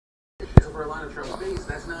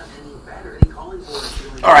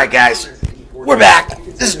Alright guys, we're back.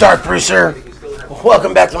 This is Dark Bruiser.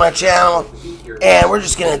 Welcome back to my channel. And we're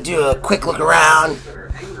just going to do a quick look around.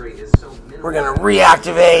 We're going to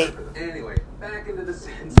reactivate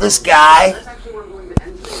this guy.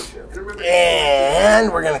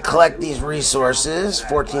 And we're going to collect these resources.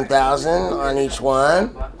 14,000 on each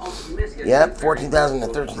one. Yep, 14,000 to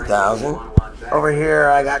 13,000. Over here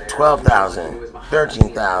I got 12,000,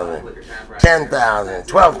 13,000, 10,000,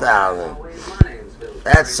 12,000.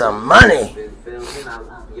 That's some money.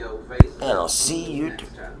 And I'll see you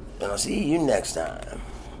next time.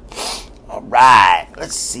 Alright,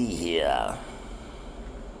 let's see here.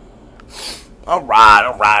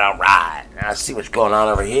 Alright. Let's see what's going on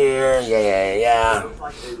over here. Yeah.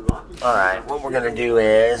 Alright, what we're going to do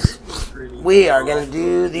is we are going to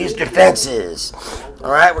do these defenses.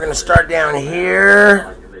 Alright, we're going to start down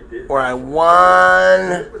here where I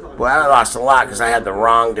won. Well, I lost a lot because I had the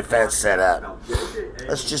wrong defense set up.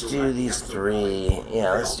 Let's just do these three.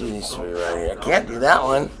 Yeah, let's do these three right here. I can't do that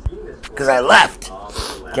one because I left.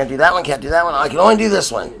 Can't do that one, can't do that one. I can only do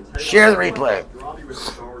this one. Share the replay.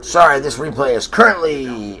 Sorry, this replay is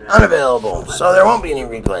currently unavailable, so there won't be any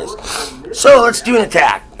replays. So let's do an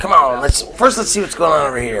attack. Come on, let's see what's going on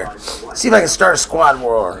over here. See if I can start a squad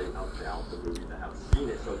war.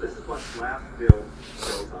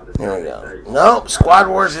 There we go. Nope, squad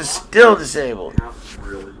wars is still disabled.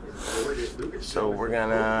 So we're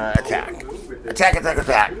gonna attack.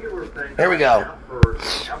 Attack. Here we go.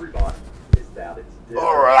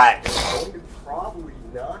 Alright.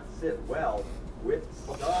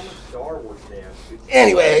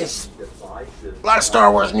 Anyways, a lot of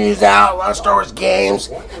Star Wars news out, a lot of Star Wars games.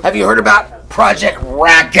 Have you heard about Project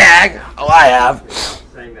Ragtag? Oh, I have.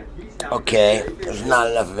 Okay, there's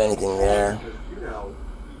not enough of anything there.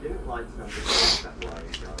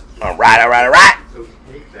 Alright.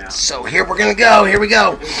 So here we're gonna go. Here we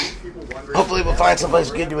go. Hopefully we'll find someplace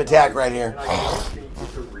good to attack right here.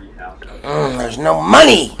 There's no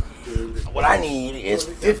money. What I need is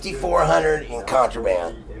 5,400 in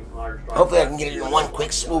contraband. Hopefully I can get it in one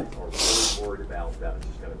quick swoop.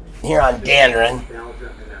 Here on Dandoran.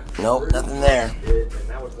 Nope, nothing there.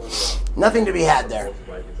 Nothing to be had there.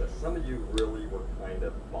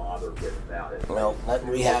 Nope, nothing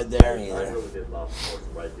to be had there either.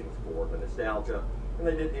 And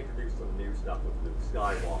they did introduce some new stuff with Luke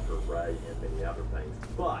Skywalker, Rey, and many other things.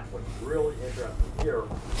 But what's really interesting here...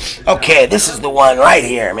 Okay, this is the one right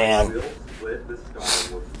here, man.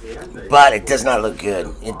 But it does not look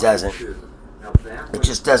good. It doesn't. It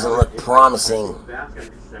just doesn't look promising.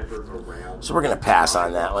 So we're going to pass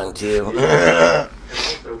on that one, too.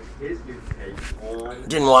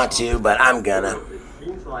 Didn't want to, but I'm gonna.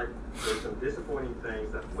 There's some disappointing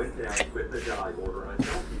things that went down with the Jedi Order, and I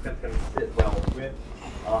don't think that's going to sit well with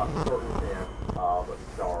certain fans of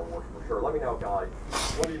Star Wars for sure. Let me know, guys.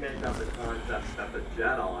 What do you make of the concept that the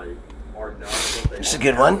Jedi are not what they... It's a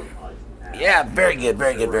good one. Yeah, very good.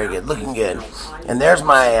 Looking good. And there's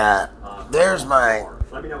my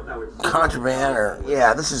contraband, or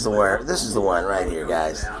yeah, this is the one right here,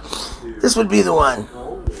 guys. This would be the one.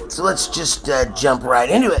 So let's just jump right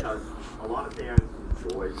into it.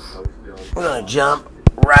 We're going to jump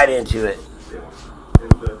right into it.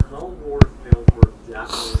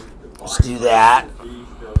 Let's do that.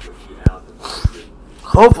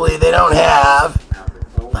 Hopefully they don't have...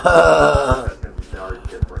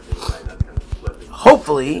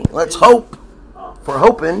 hopefully, let's hope. We're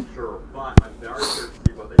hoping.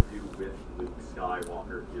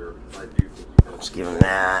 Let's give him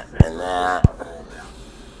that and that.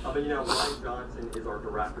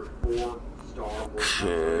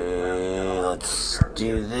 Okay, let's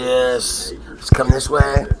do this. Let's come this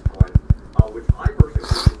way.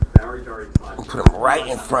 Put him right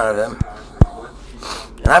in front of him.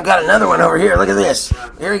 And I've got another one over here. Look at this.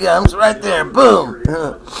 Here he comes, right there. Boom.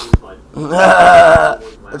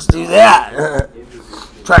 Let's do that.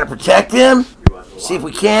 Try to protect him. See if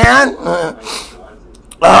we can.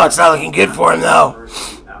 Oh, it's not looking good for him, though.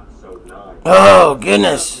 Oh,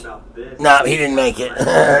 goodness. No, he didn't make it.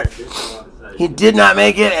 He did not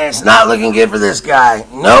make it, and it's not looking good for this guy.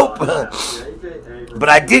 Nope. But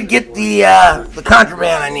I did get the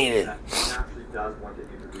contraband I needed.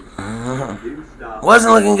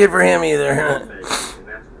 Wasn't looking good for him either.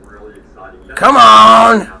 Come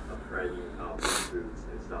on.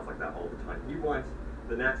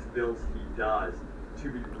 The next builds he does to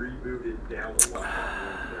be rebooted down the line.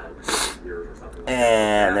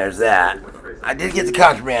 And there's that. I did get the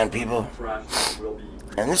contraband, people.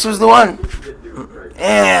 And this was the one.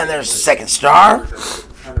 And there's the second star.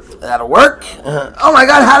 That'll work. Oh my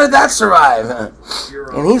god, how did that survive?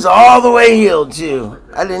 And he's all the way healed, too.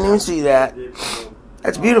 I didn't even see that.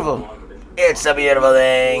 That's beautiful. It's a beautiful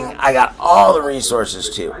thing. I got all the resources,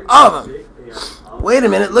 too. All of them. Wait a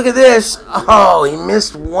minute, look at this. Oh, he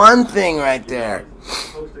missed one thing right there.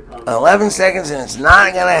 11 seconds and it's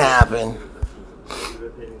not going to happen.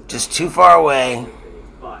 Just too far away.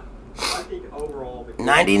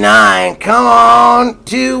 99. Come on.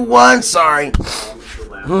 2, 1. Sorry.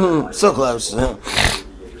 So close.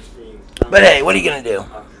 But hey, what are you going to do?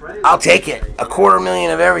 I'll take it.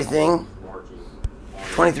 250,000 of everything.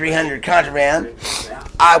 2,300 contraband.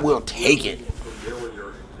 I will take it.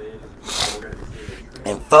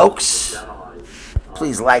 And folks,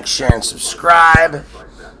 please like, share, and subscribe.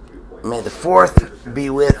 May the 4th be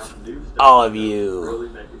with all of you.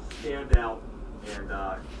 Stand out and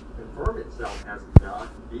confirm itself as not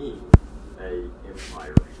being a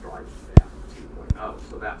Empire Strikes Back 2.0.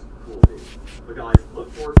 So that's cool news. But guys,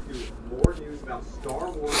 look forward to more news about Star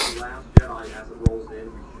Wars: The Last Jedi as it rolls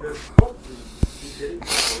in. We should hopefully be getting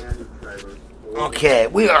some brand new trailers. Okay,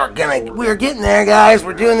 we are getting there, guys.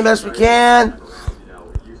 We're doing the best we can.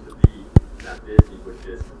 It used to be that Disney would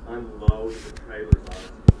just unload the trailers on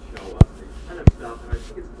us and show us this kind of stuff, and I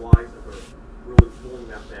think it's wise that they're really pulling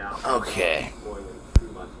that back. Okay.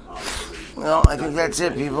 Well, I think that's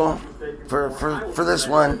it, people, for this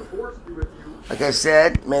one. Like I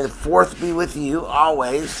said, may the 4th be with you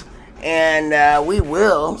always, and we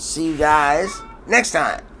will see you guys next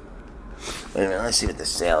time. Wait a minute, let's see what the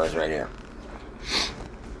sale is right here.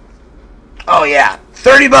 Oh yeah,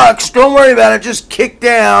 $30. Don't worry about it. Just kick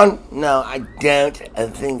down. No, I don't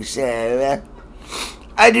think so.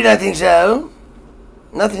 I do not think so.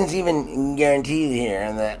 Nothing's even guaranteed here.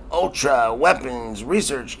 And the Ultra Weapons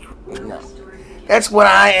Research. No, that's what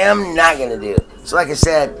I am not gonna do. So, like I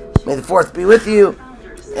said, may the 4th be with you,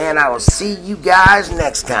 and I will see you guys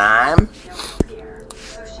next time.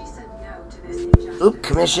 Oop,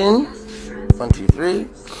 commission. 1, 2, 3.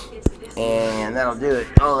 And that'll do it.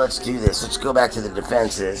 Oh, let's do this. Let's go back to the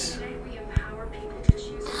defenses.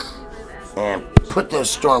 And put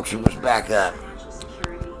those stormtroopers back up.